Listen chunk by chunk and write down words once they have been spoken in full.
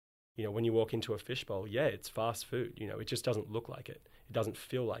when you walk into a fishbowl, yeah, it's fast food. It just doesn't look like it. It doesn't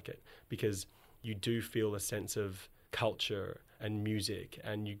feel like it, because you do feel a sense of culture and music,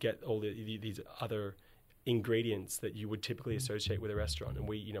 and you get all these other ingredients that you would typically associate with a restaurant. And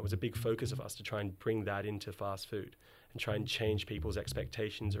it was a big focus of us to try and bring that into fast food and try and change people's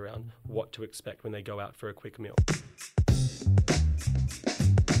expectations around what to expect when they go out for a quick meal.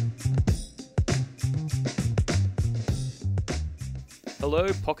 Hello,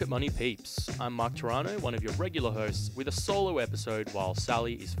 Pocket Money peeps. I'm Mark Turano, one of your regular hosts, with a solo episode while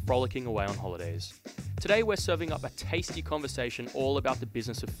Sally is frolicking away on holidays. Today we're serving up a tasty conversation all about the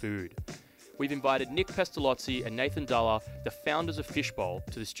business of food. We've invited Nick Pestalozzi and Nathan Duller, the founders of Fishbowl,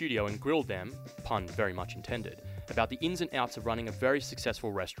 to the studio and grilled them, pun very much intended, about the ins and outs of running a very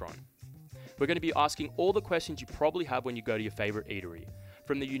successful restaurant. We're going to be asking all the questions you probably have when you go to your favourite eatery,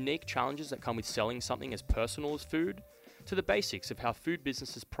 from the unique challenges that come with selling something as personal as food, to the basics of how food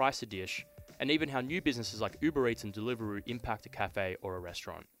businesses price a dish, and even how new businesses like Uber Eats and Deliveroo impact a cafe or a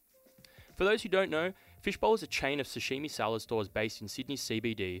restaurant. For those who don't know, Fishbowl is a chain of sashimi salad stores based in Sydney's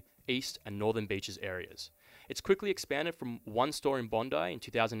CBD, East and Northern Beaches areas. It's quickly expanded from one store in Bondi in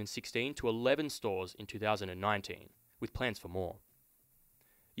 2016 to 11 stores in 2019, with plans for more.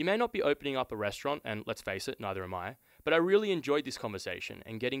 You may not be opening up a restaurant, and let's face it, neither am I, but I really enjoyed this conversation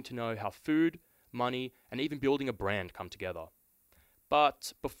and getting to know how food, money, and even building a brand come together.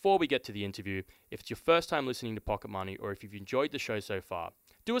 But before we get to the interview, if it's your first time listening to Pocket Money, or if you've enjoyed the show so far,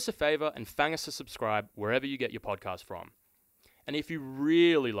 do us a favour and fang us a subscribe wherever you get your podcast from. And if you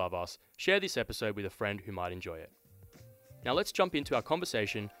really love us, share this episode with a friend who might enjoy it. Now let's jump into our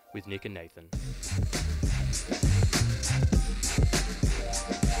conversation with Nick and Nathan.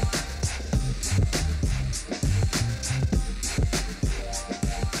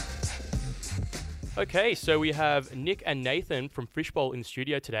 Okay, so we have Nick and Nathan from Fishbowl in the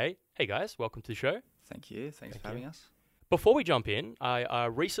studio today. Hey guys, welcome to the show. Thank you. Thanks for having us. Before we jump in, I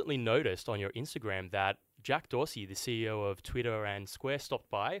recently noticed on your Instagram that Jack Dorsey, the CEO of Twitter and Square,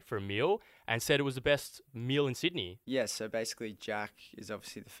 stopped by for a meal and said it was the best meal in Sydney. Yeah, so basically Jack is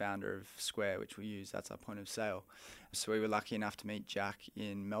obviously the founder of Square, which we use. That's our point of sale. So we were lucky enough to meet Jack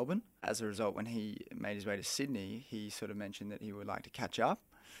in Melbourne. As a result, when he made his way to Sydney, he sort of mentioned that he would like to catch up.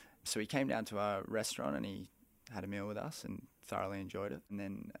 So he came down to our restaurant and he had a meal with us and thoroughly enjoyed it. And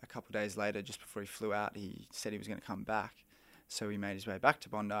then a couple of days later, just before he flew out, he said he was going to come back. So he made his way back to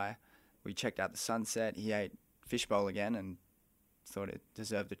Bondi. We checked out the sunset. He ate Fishbowl again and thought it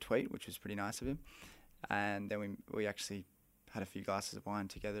deserved a tweet, which was pretty nice of him. And then we actually had a few glasses of wine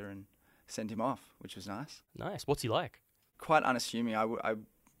together and sent him off, which was nice. Nice. What's he like? Quite unassuming. I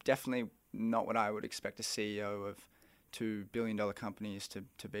definitely not what I would expect a CEO of $2 billion companies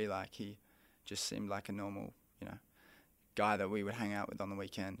to be like. He just seemed like a normal, guy that we would hang out with on the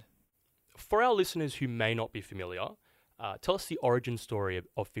weekend. For our listeners who may not be familiar, tell us the origin story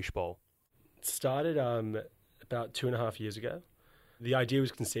of Fishbowl. It started about 2.5 years ago. The idea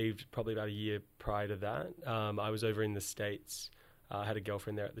was conceived probably about a year prior to that. I was over in the States. I had a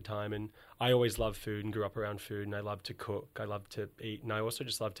girlfriend there at the time, and I always loved food and grew up around food, and I loved to cook. I loved to eat, and I also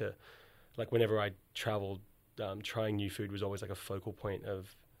just loved to, whenever I traveled, trying new food was always like a focal point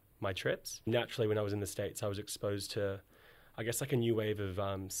of my trips. Naturally, when I was in the States, I was exposed to, I guess, like a new wave of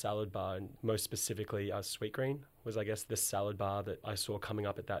salad bar, and most specifically Sweetgreen was, I guess, the salad bar that I saw coming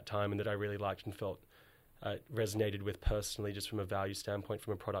up at that time and that I really liked and felt resonated with personally, just from a value standpoint,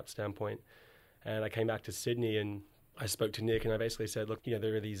 from a product standpoint. And I came back to Sydney and I spoke to Nick and I basically said, look,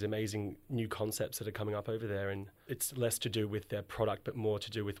 there are these amazing new concepts that are coming up over there, and it's less to do with their product but more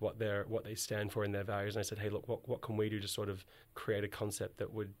to do with what they stand for and their values. And I said, hey, look, what can we do to sort of create a concept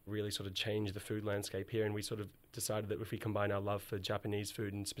that would really sort of change the food landscape here? And we sort of decided that if we combine our love for Japanese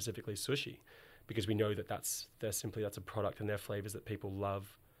food and specifically sushi, because we know that that's a product and they're flavors that people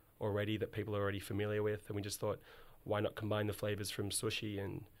love already, that people are already familiar with, and we just thought, why not combine the flavors from sushi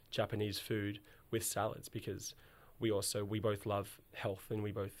and Japanese food with salads? Because we both love health, and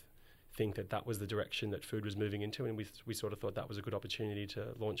we both think that was the direction that food was moving into, and we sort of thought that was a good opportunity to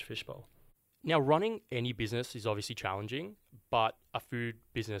launch Fishbowl. Now, running any business is obviously challenging, but a food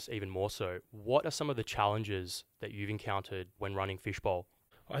business even more so. What are some of the challenges that you've encountered when running Fishbowl?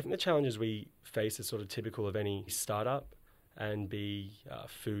 I think the challenges we face are sort of typical of any startup and be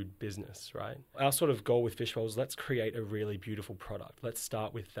food business, right? Our sort of goal with Fishbowl is let's create a really beautiful product. Let's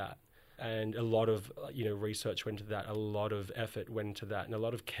start with that. And a lot of research went into that, a lot of effort went into that, and a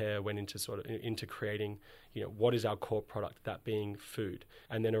lot of care went into creating what is our core product, that being food.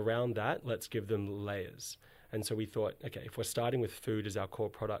 And then around that, let's give them layers. And so we thought, okay, if we're starting with food as our core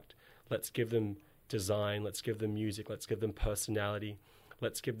product, let's give them design, let's give them music, let's give them personality,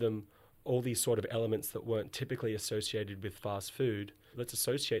 Let's give them all these sort of elements that weren't typically associated with fast food. Let's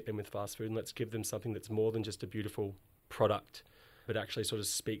associate them with fast food, and let's give them something that's more than just a beautiful product, but actually sort of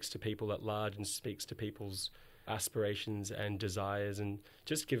speaks to people at large and speaks to people's aspirations and desires, and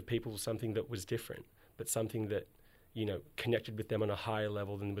just give people something that was different, but something that, you know, connected with them on a higher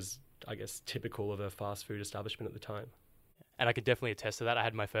level than was, I guess, typical of a fast food establishment at the time. And I could definitely attest to that. I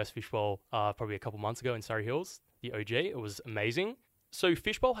had my first fishbowl probably a couple months ago in Surrey Hills, the OG. It was amazing. So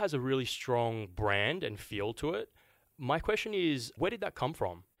Fishbowl has a really strong brand and feel to it. My question is, where did that come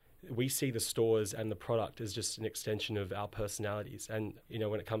from? We see the stores and the product as just an extension of our personalities. And, you know,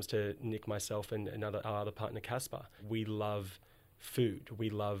 when it comes to Nick, myself, and our other partner, Caspar, we love food, we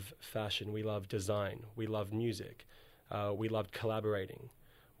love fashion, we love design, we love music, we loved collaborating,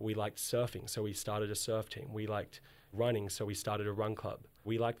 we liked surfing, so we started a surf team. We liked running, so we started a run club.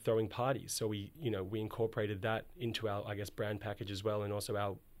 We liked throwing parties, so we incorporated that into our, I guess, brand package as well, and also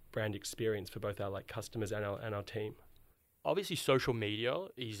our brand experience for both our customers and our team. Obviously, social media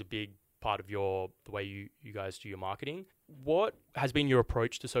is a big part of the way you guys do your marketing. What has been your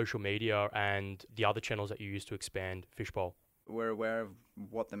approach to social media and the other channels that you use to expand Fishbowl? We're aware of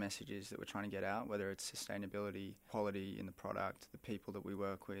what the message is that we're trying to get out, whether it's sustainability, quality in the product, the people that we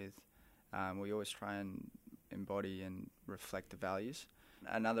work with. We always try and embody and reflect the values.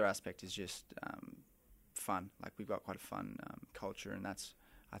 Another aspect is just fun. Like, we've got quite a fun culture, and that's,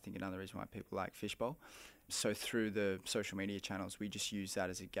 I think, another reason why people like Fishbowl. So through the social media channels, we just use that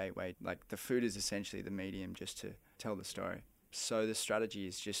as a gateway. Like, the food is essentially the medium just to tell the story. So the strategy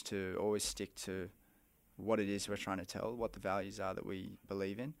is just to always stick to what it is we're trying to tell, what the values are that we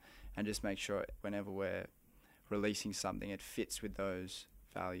believe in, and just make sure whenever we're releasing something, it fits with those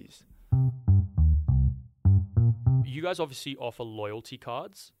values. You guys obviously offer loyalty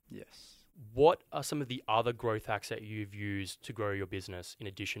cards. Yes. What are some of the other growth hacks that you've used to grow your business in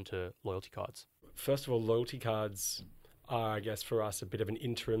addition to loyalty cards? First of all, loyalty cards are, I guess, for us, a bit of an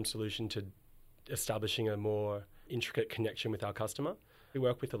interim solution to establishing a more intricate connection with our customer. We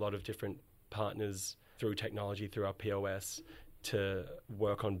work with a lot of different partners through technology, through our POS, to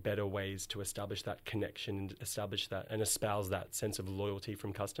work on better ways to establish that connection and establish that and espouse that sense of loyalty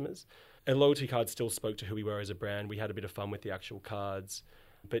from customers. A loyalty card still spoke to who we were as a brand. We had a bit of fun with the actual cards.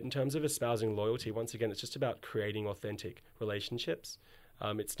 But in terms of espousing loyalty, once again, it's just about creating authentic relationships.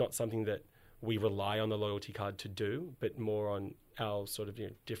 It's not something that we rely on the loyalty card to do, but more on our sort of,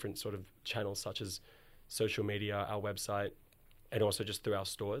 different sort of channels such as social media, our website, and also just through our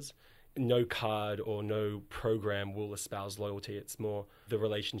stores. No card or no program will espouse loyalty. It's more the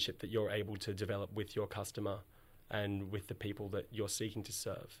relationship that you're able to develop with your customer and with the people that you're seeking to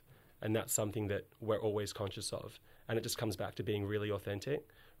serve. And that's something that we're always conscious of. And it just comes back to being really authentic,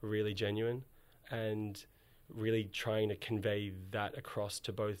 really genuine, and really trying to convey that across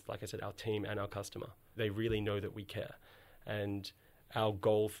to both, like I said, our team and our customer. They really know that we care. And our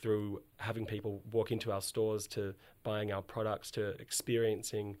goal through having people walk into our stores, to buying our products, to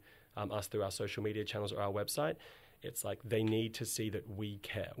experiencing us through our social media channels or our website, it's like they need to see that we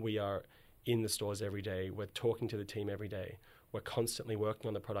care. We are in the stores every day. We're talking to the team every day. We're constantly working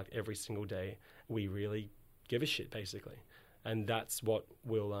on the product every single day. We really give a shit, basically. And that's what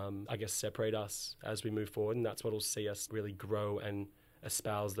will, I guess, separate us as we move forward. And that's what will see us really grow and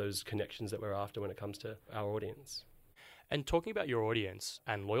espouse those connections that we're after when it comes to our audience. And talking about your audience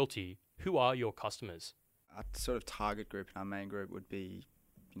and loyalty, who are your customers? Our sort of target group, our main group, would be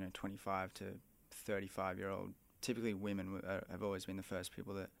 25 to 35-year-old. Typically women have always been the first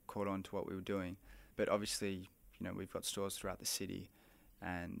people that caught on to what we were doing. But obviously, we've got stores throughout the city,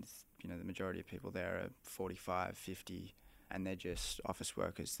 and, the majority of people there are 45, 50, and they're just office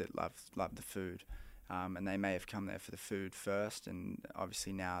workers that love the food. And they may have come there for the food first, and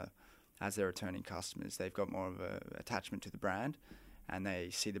obviously now, as they're returning customers, they've got more of an attachment to the brand, and they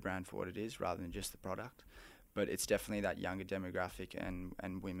see the brand for what it is rather than just the product. But it's definitely that younger demographic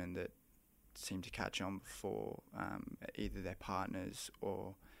and women that seem to catch on before either their partners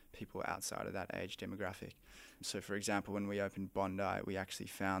or people outside of that age demographic. So, for example, when we opened Bondi, we actually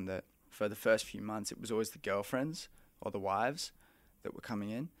found that for the first few months, it was always the girlfriends or the wives that were coming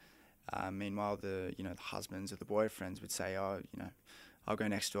in. Meanwhile, the husbands or the boyfriends would say, I'll go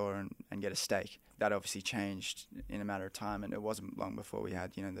next door and get a steak. That obviously changed in a matter of time, and it wasn't long before we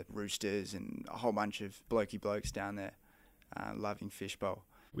had, the roosters and a whole bunch of blokey blokes down there loving Fishbowl.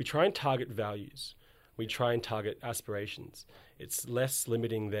 We try and target values. We try and target aspirations. It's less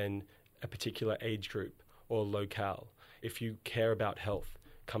limiting than a particular age group or locale. If you care about health,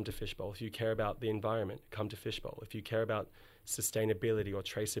 come to Fishbowl. If you care about the environment, come to Fishbowl. If you care about sustainability or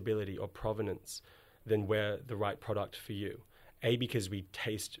traceability or provenance, then we're the right product for you. A, because we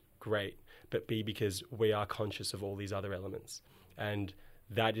taste great, but B, because we are conscious of all these other elements. And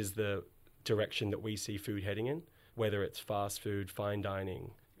that is the direction that we see food heading in, whether it's fast food, fine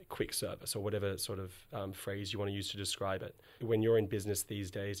dining, quick service, or whatever sort of phrase you want to use to describe it. When you're in business these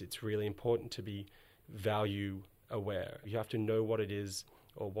days, it's really important to be value aware. You have to know what it is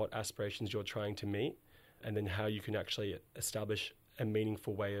or what aspirations you're trying to meet, and then how you can actually establish a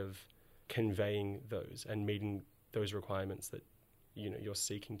meaningful way of conveying those and meeting those requirements that you're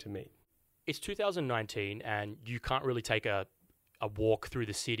seeking to meet. It's 2019 and you can't really take a walk through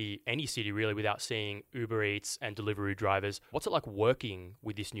the city, any city really, without seeing Uber Eats and delivery drivers. What's it like working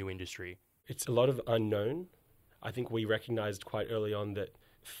with this new industry? It's a lot of unknown. I think we recognized quite early on that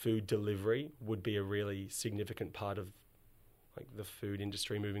food delivery would be a really significant part of the food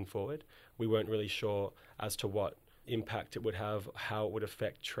industry moving forward. We weren't really sure as to what impact it would have, how it would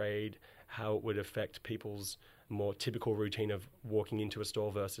affect trade, how it would affect people's more typical routine of walking into a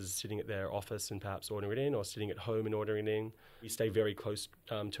store versus sitting at their office and perhaps ordering it in, or sitting at home and ordering it in. We stay very close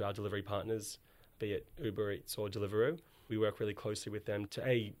to our delivery partners, be it Uber Eats or Deliveroo. We work really closely with them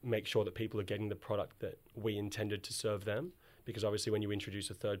to make sure that people are getting the product that we intended to serve them, because obviously when you introduce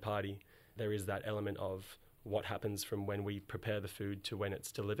a third party, there is that element of what happens from when we prepare the food to when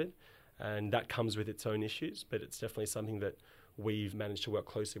it's delivered. And that comes with its own issues, but it's definitely something that we've managed to work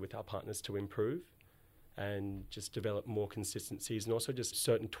closely with our partners to improve and just develop more consistencies, and also just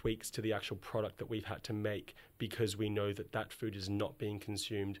certain tweaks to the actual product that we've had to make, because we know that that food is not being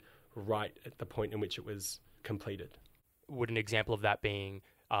consumed right at the point in which it was completed. Would an example of that being,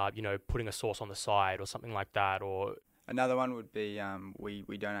 putting a sauce on the side or something like that? Or another one would be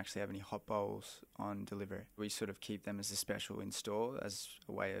we don't actually have any hot bowls on delivery. We sort of keep them as a special in store as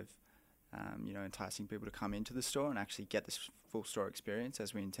a way of enticing people to come into the store and actually get this full store experience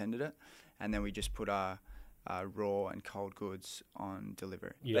as we intended it. And then we just put our raw and cold goods on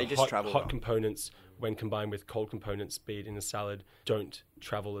delivery. They just travel well. Hot components, when combined with cold components, be it in a salad, don't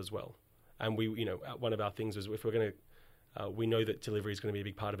travel as well. And we, one of our things was, if we're going to, we know that delivery is going to be a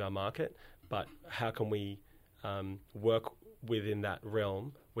big part of our market, but how can we work within that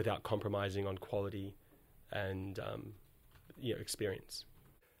realm without compromising on quality and experience?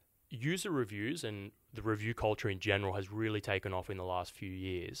 User reviews and the review culture in general has really taken off in the last few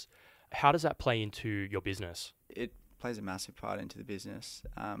years. How does that play into your business? It plays a massive part into the business.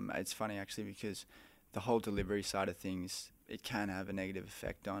 It's funny actually, because the whole delivery side of things, it can have a negative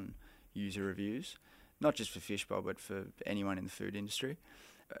effect on user reviews, not just for Fishbowl, but for anyone in the food industry.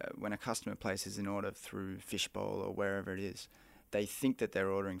 When a customer places an order through Fishbowl or wherever it is, they think that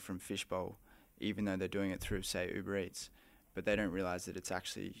they're ordering from Fishbowl, even though they're doing it through, say, Uber Eats. But they don't realize that it's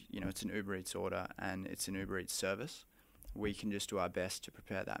actually, it's an Uber Eats order and it's an Uber Eats service. We can just do our best to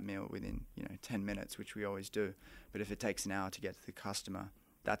prepare that meal within, 10 minutes, which we always do. But if it takes an hour to get to the customer,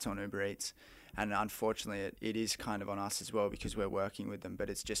 that's on Uber Eats. And unfortunately, it is kind of on us as well, because we're working with them. But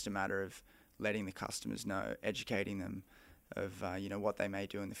it's just a matter of letting the customers know, educating them of, what they may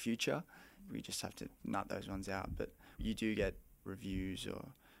do in the future. We just have to nut those ones out. But you do get reviews,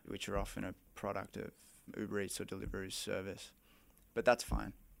 which are often a product of Uber Eats or Deliveroo's service. But that's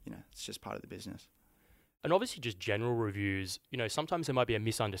fine. It's just part of the business. And obviously just general reviews, sometimes there might be a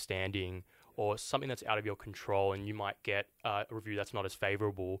misunderstanding or something that's out of your control, and you might get a review that's not as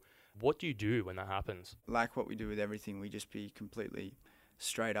favorable. What do you do when that happens? Like what we do with everything, we just be completely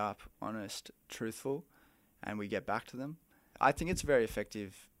straight up, honest, truthful, and we get back to them. I think it's a very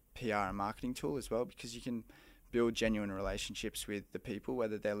effective PR and marketing tool as well, because you can build genuine relationships with the people,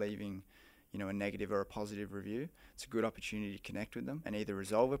 whether they're leaving a negative or a positive review. It's a good opportunity to connect with them and either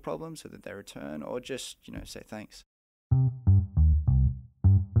resolve a problem so that they return, or just, say thanks.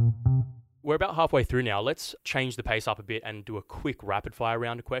 We're about halfway through now. Let's change the pace up a bit and do a quick rapid fire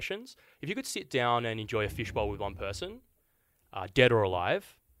round of questions. If you could sit down and enjoy a fishbowl with one person, dead or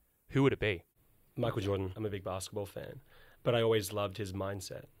alive, who would it be? Michael Jordan. I'm a big basketball fan, but I always loved his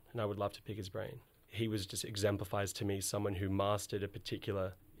mindset, and I would love to pick his brain. He was just exemplifies to me someone who mastered a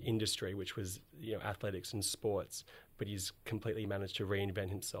particular industry, which was athletics and sports, but he's completely managed to reinvent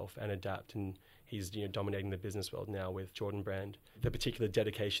himself and adapt, and he's dominating the business world now with Jordan Brand. The particular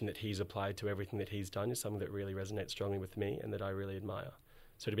dedication that he's applied to everything that he's done is something that really resonates strongly with me and that I really admire.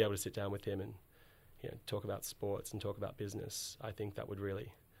 So to be able to sit down with him and talk about sports and talk about business, I think that would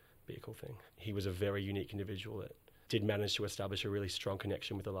really be a cool thing. He was a very unique individual that did manage to establish a really strong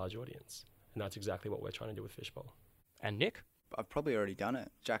connection with a large audience, and that's exactly what we're trying to do with Fishbowl. And Nick? I've probably already done it.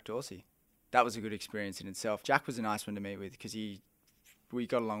 Jack Dorsey. That was a good experience in itself. Jack was a nice one to meet with, because we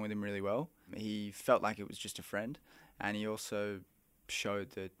got along with him really well. He felt like it was just a friend, and he also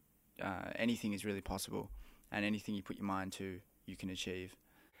showed that anything is really possible, and anything you put your mind to, you can achieve.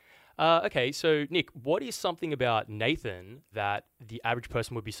 Okay, so Nick, what is something about Nathan that the average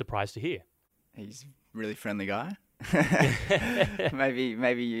person would be surprised to hear? He's a really friendly guy. maybe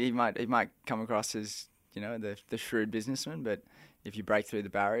he might come across as, you know, the shrewd businessman, but if you break through the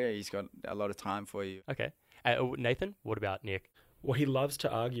barrier, he's got a lot of time for you. Okay. Nathan, what about Nick? Well, he loves to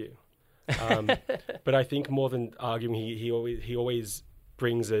argue. But I think more than arguing, he always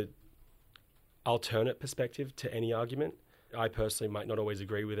brings a alternate perspective to any argument. I personally might not always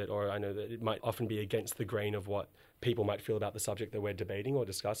agree with it, or I know that it might often be against the grain of what people might feel about the subject that we're debating or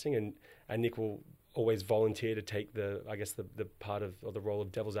discussing. And Nick will always volunteer to take the part of, or the role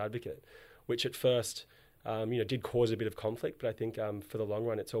of devil's advocate, which at first, did cause a bit of conflict. But I think for the long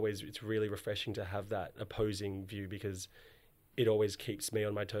run, it's really refreshing to have that opposing view, because it always keeps me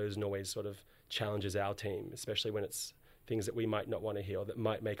on my toes and always sort of challenges our team, especially when it's things that we might not want to hear or that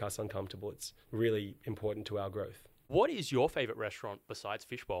might make us uncomfortable. It's really important to our growth. What is your favourite restaurant besides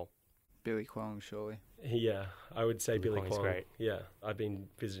Fishbowl? Billy Kwong, surely. Yeah, I would say Billy Kwong is Kwong. great. Yeah, I've been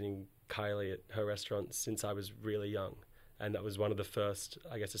visiting Kylie at her restaurant since I was really young. And that was one of the first,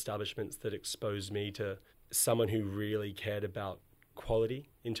 I guess, establishments that exposed me to someone who really cared about quality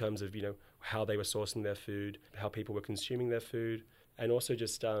in terms of, how they were sourcing their food, how people were consuming their food, and also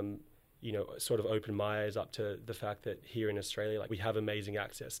just, sort of opened my eyes up to the fact that here in Australia, we have amazing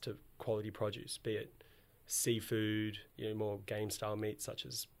access to quality produce, be it seafood, more game-style meats such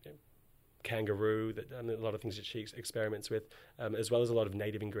as kangaroo, a lot of things that she experiments with, as well as a lot of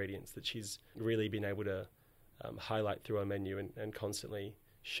native ingredients that she's really been able to highlight through our menu and constantly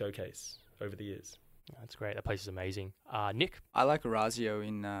showcase over the years. That's great. That place is amazing. Nick? I like Orazio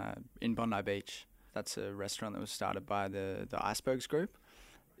in Bondi Beach. That's a restaurant that was started by the Icebergs group.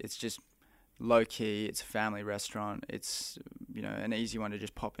 It's just low-key. It's a family restaurant. It's an easy one to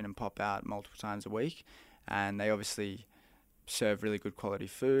just pop in and pop out multiple times a week. And they obviously serve really good quality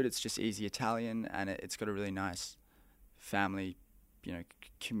food. It's just easy Italian, and it's got a really nice family,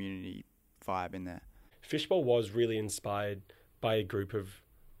 community vibe in there. Fishbowl was really inspired by a group of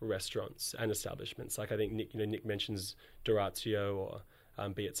restaurants and establishments. Like I think Nick mentions Dorazio, or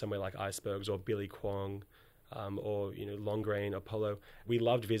be it somewhere like Icebergs or Billy Kwong, or Longrain, Apollo. We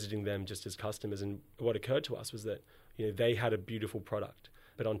loved visiting them just as customers, and what occurred to us was that they had a beautiful product,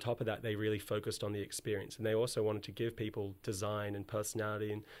 but on top of that, they really focused on the experience, and they also wanted to give people design and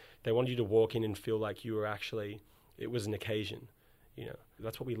personality, and they wanted you to walk in and feel like you were it was an occasion.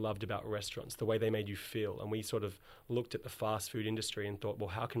 That's what we loved about restaurants, the way they made you feel. And we sort of looked at the fast food industry and thought, well,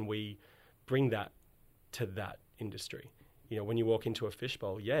 how can we bring that to that industry? When you walk into a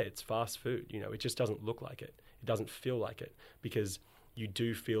fishbowl, it's fast food. It just doesn't look like it. It doesn't feel like it, because you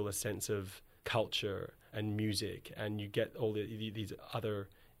do feel a sense of culture and music, and you get all these other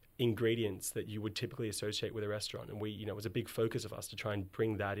ingredients that you would typically associate with a restaurant. And it was a big focus of us to try and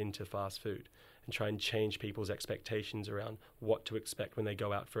bring that into fast food and try and change people's expectations around what to expect when they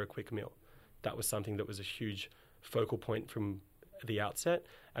go out for a quick meal. That was something that was a huge focal point from the outset,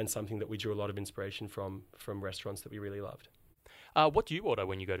 and something that we drew a lot of inspiration from restaurants that we really loved. What do you order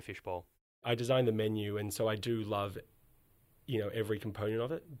when you go to Fishbowl? I design the menu, and so I do love every component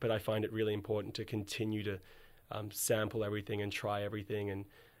of it, but I find it really important to continue to sample everything and try everything,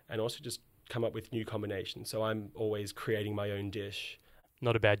 and also just come up with new combinations. So I'm always creating my own dish.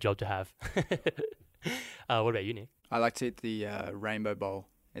 Not a bad job to have. What about you, Nick? I like to eat the rainbow bowl.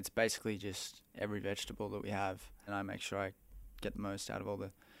 It's basically just every vegetable that we have, and I make sure I get the most out of all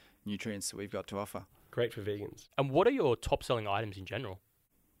the nutrients that we've got to offer. Great for vegans. And what are your top-selling items in general?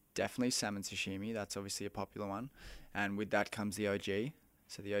 Definitely salmon sashimi. That's obviously a popular one. And with that comes the OG.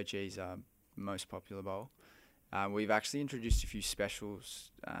 So the OG is our most popular bowl. We've actually introduced a few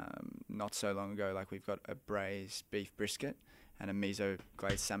specials not so long ago. Like we've got a braised beef brisket and a miso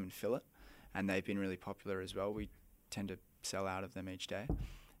glazed salmon fillet. And they've been really popular as well. We tend to sell out of them each day.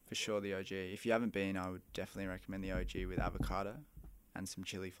 For sure, the OG. If you haven't been, I would definitely recommend the OG with avocado and some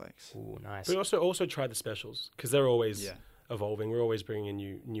chili flakes. Ooh, nice. But also try the specials, because they're always evolving. We're always bringing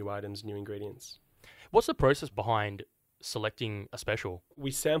in new items, new ingredients. What's the process behind selecting a special?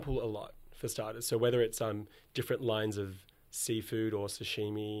 We sample a lot, for starters. So whether it's different lines of seafood or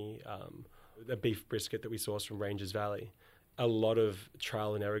sashimi, a beef brisket that we source from Ranges Valley, a lot of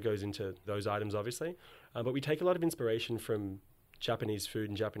trial and error goes into those items, obviously. But we take a lot of inspiration from Japanese food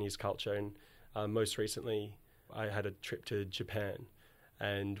and Japanese culture. And most recently, I had a trip to Japan.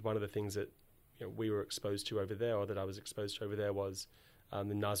 And one of the things that we were exposed to over there, or that I was exposed to over there, was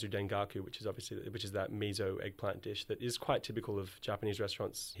the nazu dengaku, which is that miso eggplant dish that is quite typical of Japanese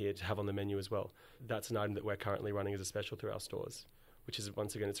restaurants here to have on the menu as well. That's an item that we're currently running as a special through our stores, which is,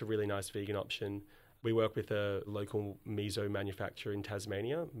 once again, it's a really nice vegan option. We work with a local miso manufacturer in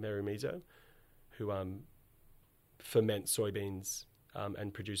Tasmania, Meru Miso, who ferment soybeans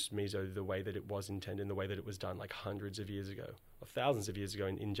and produce miso the way that it was intended, the way that it was done like hundreds of years ago, or thousands of years ago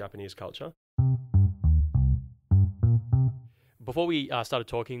in Japanese culture. Before we started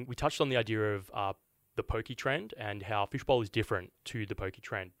talking, we touched on the idea of the poke trend and how fishbowl is different to the poke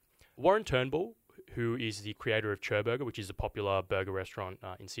trend. Warren Turnbull, who is the creator of Churburger, which is a popular burger restaurant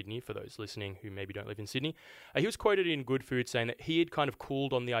in Sydney, for those listening who maybe don't live in Sydney, he was quoted in Good Food saying that he had kind of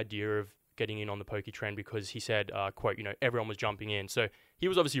cooled on the idea of getting in on the poke trend because he said, quote, everyone was jumping in. So he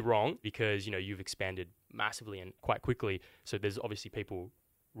was obviously wrong because, you've expanded massively and quite quickly. So there's obviously people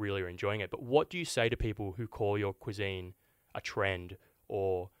really are enjoying it. But what do you say to people who call your cuisine a trend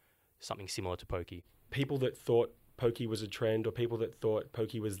or something similar to poke? People that thought poke was a trend or people that thought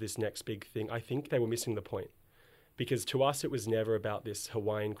poke was this next big thing, I think they were missing the point. Because to us, it was never about this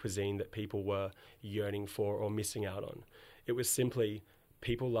Hawaiian cuisine that people were yearning for or missing out on. It was simply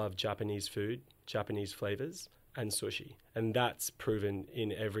people love Japanese food, Japanese flavors, and sushi. And that's proven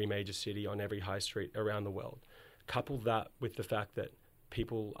in every major city, on every high street around the world. Couple that with the fact that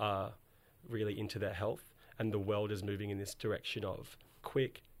people are really into their health and the world is moving in this direction of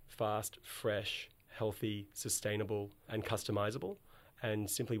quick, fast, fresh, healthy, sustainable, and customizable. And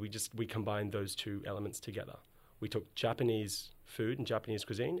simply we combined those two elements together. We took Japanese food and Japanese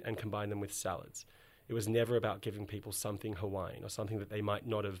cuisine and combined them with salads. It was never about giving people something Hawaiian or something that they might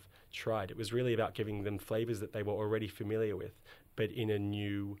not have tried. It was really about giving them flavors that they were already familiar with, but in a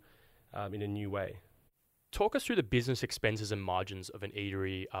new way. Talk us through the business expenses and margins of an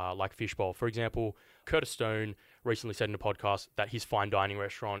eatery like Fishbowl. For example, Curtis Stone recently said in a podcast that his fine dining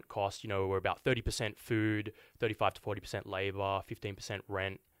restaurant costs, were about 30% food, 35 to 40% labor, 15%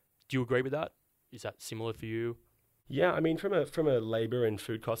 rent. Do you agree with that? Is that similar for you? Yeah, I mean, from a labor and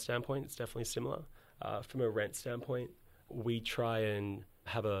food cost standpoint, it's definitely similar. From a rent standpoint, we try and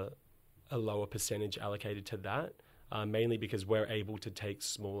have a lower percentage allocated to that, mainly because we're able to take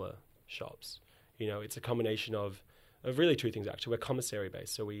smaller shops. It's a combination of really two things, actually. We're commissary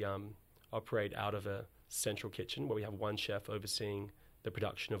based, so we operate out of a central kitchen where we have one chef overseeing the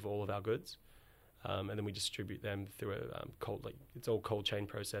production of all of our goods, and then we distribute them through it's all cold chain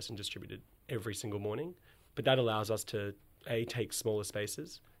process and distributed every single morning. But that allows us to A, take smaller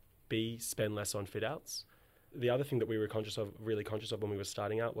spaces, B, spend less on fit outs. The other thing that we were really conscious of when we were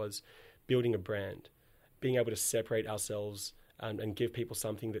starting out was building a brand, being able to separate ourselves and give people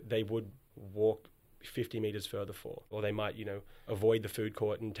something that they would walk 50 meters further for, or they might, avoid the food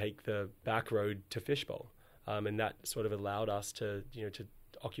court and take the back road to Fishbowl. And that sort of allowed us to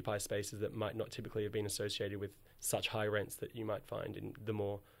occupy spaces that might not typically have been associated with such high rents that you might find in the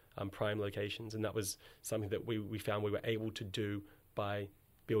more prime locations. And that was something that we found we were able to do by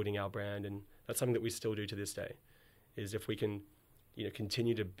building our brand. And that's something that we still do to this day, is if we can,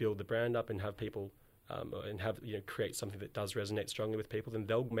 continue to build the brand up and have people and have create something that does resonate strongly with people, then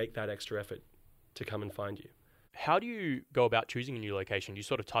they'll make that extra effort to come and find you. How do you go about choosing a new location? You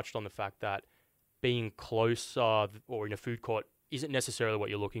sort of touched on the fact that being close or in a food court isn't necessarily what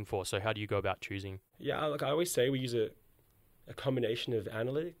you're looking for. So how do you go about choosing? Yeah, like I always say, we use a combination of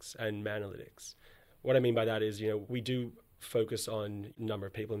analytics and manalytics. What I mean by that is, we do focus on number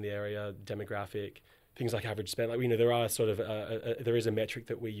of people in the area, demographic, things like average spend. There are sort of there is a metric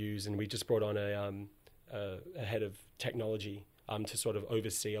that we use, and we just brought on a head of technology to sort of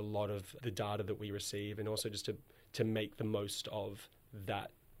oversee a lot of the data that we receive, and also just to make the most of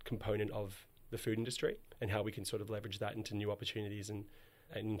that component of the food industry and how we can sort of leverage that into new opportunities and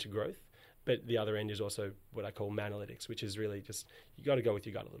into growth. But the other end is also what I call manalytics, which is really just, you got to go with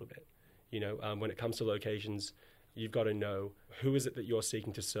your gut a little bit. When it comes to locations, you've got to know who is it that you're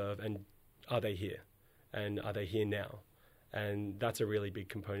seeking to serve, and are they here? And are they here now? And that's a really big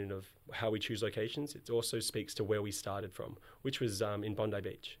component of how we choose locations. It also speaks to where we started from, which was in Bondi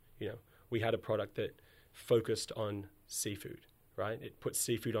Beach. We had a product that focused on seafood, right? It put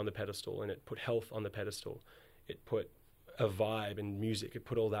seafood on the pedestal, and it put health on the pedestal. It put a vibe and music. It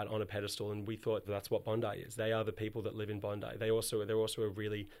put all that on a pedestal, and we thought that's what Bondi is. They are the people that live in Bondi. They're also a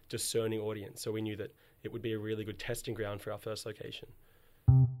really discerning audience. So we knew that it would be a really good testing ground for our first location.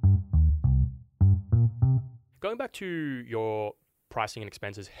 Going back to your pricing and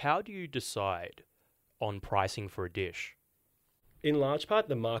expenses, how do you decide on pricing for a dish? In large part,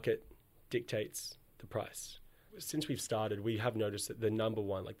 the market dictates the price. Since we've started, we have noticed that the number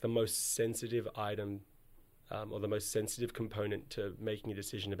one, the most sensitive item or the most sensitive component to making a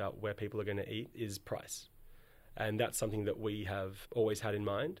decision about where people are going to eat is price. And that's something that we have always had in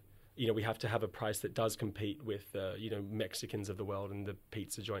mind. we have to have a price that does compete with Mexicans of the world and the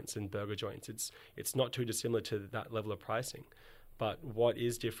pizza joints and burger joints. It's not too dissimilar to that level of pricing. But what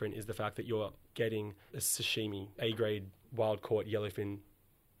is different is the fact that you're getting a sashimi, A-grade wild-caught yellowfin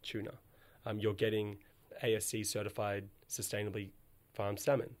tuna. You're getting ASC certified sustainably farmed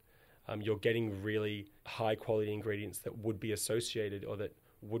salmon. You're getting really high-quality ingredients that would be associated or that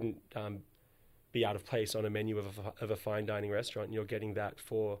wouldn't be out of place on a menu of a fine dining restaurant. And you're getting that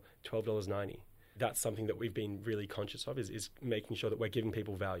for $12.90. That's something that we've been really conscious of is making sure that we're giving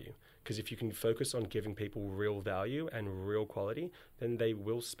people value. Because if you can focus on giving people real value and real quality, then they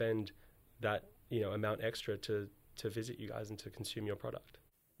will spend that amount extra to visit you guys and to consume your product.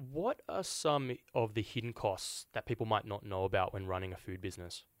 What are some of the hidden costs that people might not know about when running a food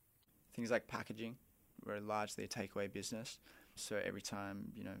business? Things like packaging. We're largely a takeaway business. So every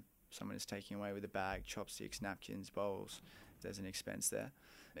time, someone is taking away with a bag, chopsticks, napkins, bowls, there's an expense there.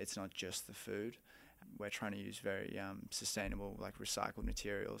 It's not just the food. We're trying to use very sustainable, like recycled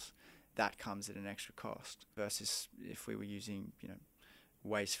materials. That comes at an extra cost versus if we were using,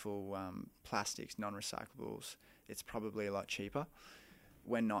 wasteful plastics, non-recyclables, it's probably a lot cheaper.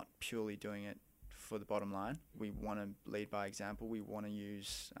 We're not purely doing it for the bottom line. We want to lead by example. We want to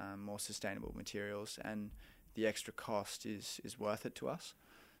use more sustainable materials, and the extra cost is worth it to us.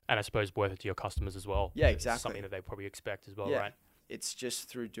 And I suppose worth it to your customers as well. Yeah, exactly. It's something that they probably expect as well, yeah. Right? It's just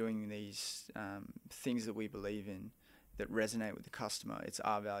through doing these things that we believe in that resonate with the customer. It's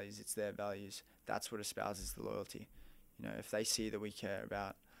our values, it's their values. That's what espouses the loyalty. If they see that we care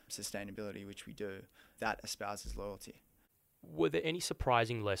about sustainability, which we do, that espouses loyalty. Were there any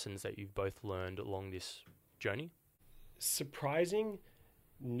surprising lessons that you've both learned along this journey? Surprising?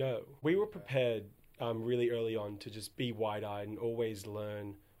 No. We were prepared really early on to just be wide-eyed and always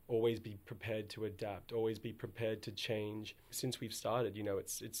learn, always be prepared to adapt, always be prepared to change. Since we've started,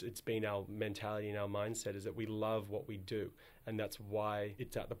 it's been our mentality and our mindset is that we love what we do, and that's why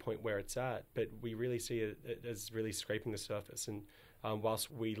it's at the point where it's at. But we really see it as really scraping the surface. And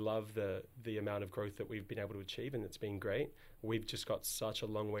whilst we love the amount of growth that we've been able to achieve, and it's been great, we've just got such a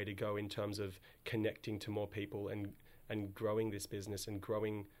long way to go in terms of connecting to more people and growing this business and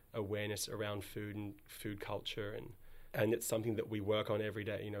growing awareness around food and food culture. And it's something that we work on every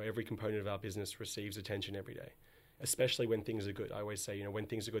day. Every component of our business receives attention every day, especially when things are good. I always say, when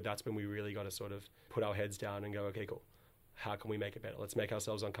things are good, that's when we really got to sort of put our heads down and go, okay, cool. How can we make it better? Let's make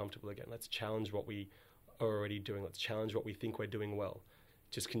ourselves uncomfortable again. Let's challenge what we are already doing. Let's challenge what we think we're doing well.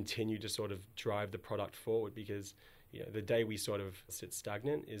 Just continue to sort of drive the product forward, because the day we sort of sit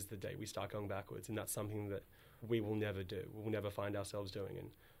stagnant is the day we start going backwards. And that's something that we will never do. We'll never find ourselves doing. And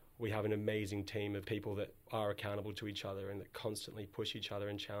we have an amazing team of people that are accountable to each other and that constantly push each other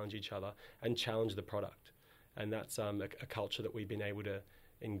and challenge each other and challenge the product. And that's a culture that we've been able to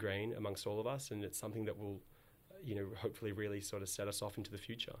ingrain amongst all of us. And it's something that will, hopefully really sort of set us off into the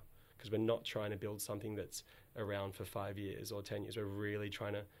future, because we're not trying to build something that's around for 5 years or 10 years. We're really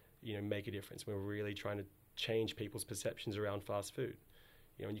trying to, make a difference. We're really trying to change people's perceptions around fast food.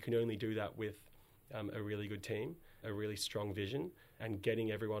 And you can only do that with a really good team, a really strong vision, and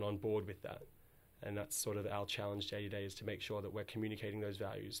getting everyone on board with that. And that's sort of our challenge day to day, is to make sure that we're communicating those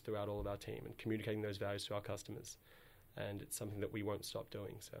values throughout all of our team and communicating those values to our customers. And it's something that we won't stop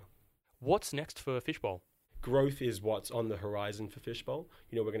doing. So, what's next for Fishbowl? Growth is what's on the horizon for Fishbowl.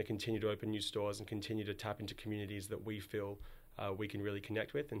 We're going to continue to open new stores and continue to tap into communities that we feel we can really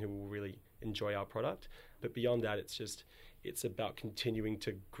connect with and who will really enjoy our product. But beyond that, it's about continuing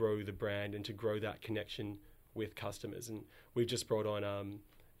to grow the brand and to grow that connection with customers. And we've just brought on,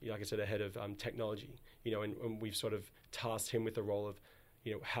 like I said, a head of technology, and we've sort of tasked him with the role of,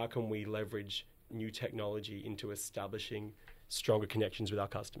 how can we leverage new technology into establishing stronger connections with our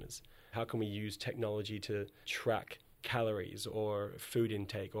customers? How can we use technology to track calories or food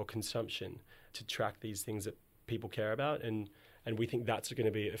intake or consumption, to track these things that people care about? And we think that's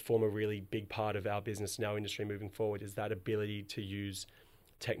going to form a really big part of our business and our industry moving forward, is that ability to use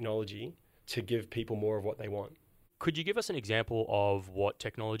technology to give people more of what they want. Could you give us an example of what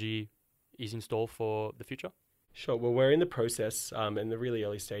technology is in store for the future? Sure. Well, we're in the process, in the really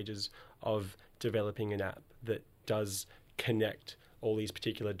early stages of developing an app that does connect all these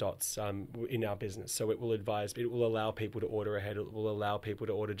particular dots in our business. So it will allow people to order ahead, it will allow people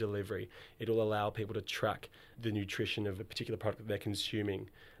to order delivery, it will allow people to track the nutrition of a particular product that they're consuming.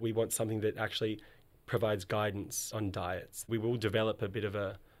 We want something that actually provides guidance on diets. We will develop a bit of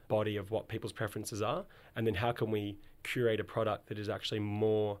a body of what people's preferences are, and then how can we curate a product that is actually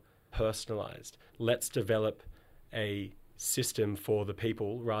more personalized. Let's develop a system for the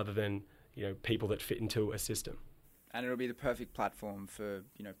people rather than people that fit into a system. And it'll be the perfect platform for,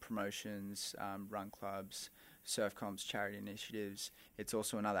 promotions, run clubs, surf comps, charity initiatives. It's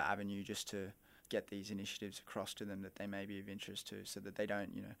also another avenue just to get these initiatives across to them that they may be of interest to, so that they don't,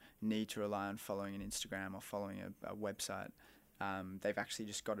 need to rely on following an Instagram or following a website. They've actually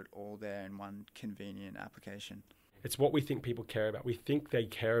just got it all there in one convenient application. It's what we think people care about. We think they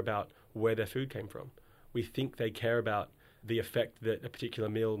care about where their food came from. We think they care about the effect that a particular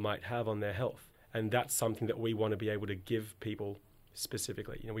meal might have on their health. And that's something that we want to be able to give people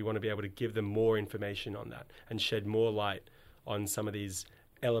specifically. We want to be able to give them more information on that and shed more light on some of these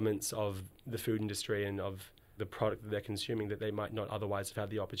elements of the food industry and of the product that they're consuming that they might not otherwise have had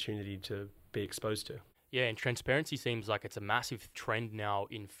the opportunity to be exposed to. Yeah, and transparency seems like it's a massive trend now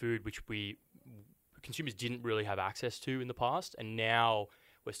in food, which consumers didn't really have access to in the past. And now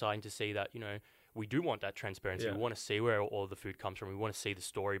we're starting to see that, we do want that transparency. Yeah. We want to see where all the food comes from. We want to see the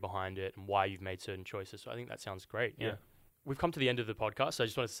story behind it and why you've made certain choices. So I think that sounds great. Yeah. We've come to the end of the podcast. So I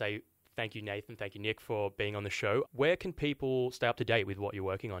just want to say thank you, Nathan. Thank you, Nick, for being on the show. Where can people stay up to date with what you're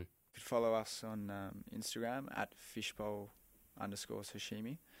working on? You could follow us on Instagram at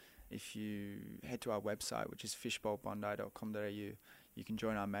fishbowl_sashimi. If you head to our website, which is fishbowlbondi.com.au, you can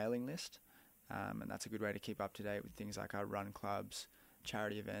join our mailing list. And that's a good way to keep up to date with things like our run clubs,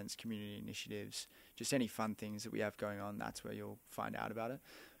 charity events, community initiatives, just any fun things that we have going on. That's where you'll find out about it.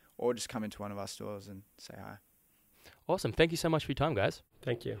 Or just come into one of our stores and say hi. Awesome. Thank you so much for your time, guys.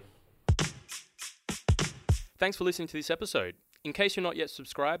 Thank you. Thanks for listening to this episode. In case you're not yet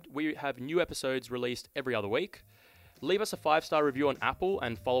subscribed, we have new episodes released every other week. Leave us a 5-star review on Apple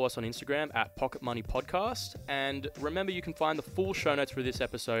and follow us on Instagram at Pocket Money Podcast. And remember, you can find the full show notes for this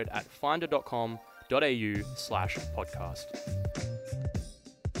episode at finder.com.au/podcast.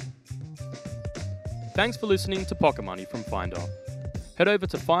 Thanks for listening to Pocket Money from Finder. Head over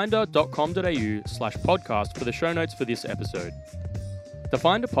to finder.com.au/podcast for the show notes for this episode. The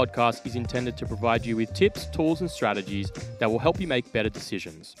Finder podcast is intended to provide you with tips, tools, and strategies that will help you make better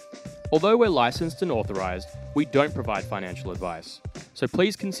decisions. Although we're licensed and authorized, we don't provide financial advice. So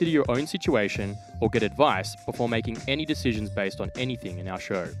please consider your own situation or get advice before making any decisions based on anything in our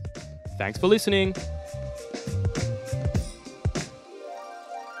show. Thanks for listening.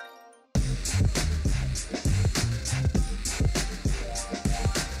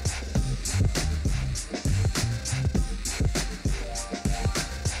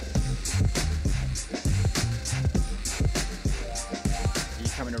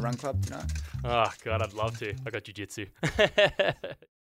 Run club tonight? Oh, God, I'd love to. I got jiu-jitsu.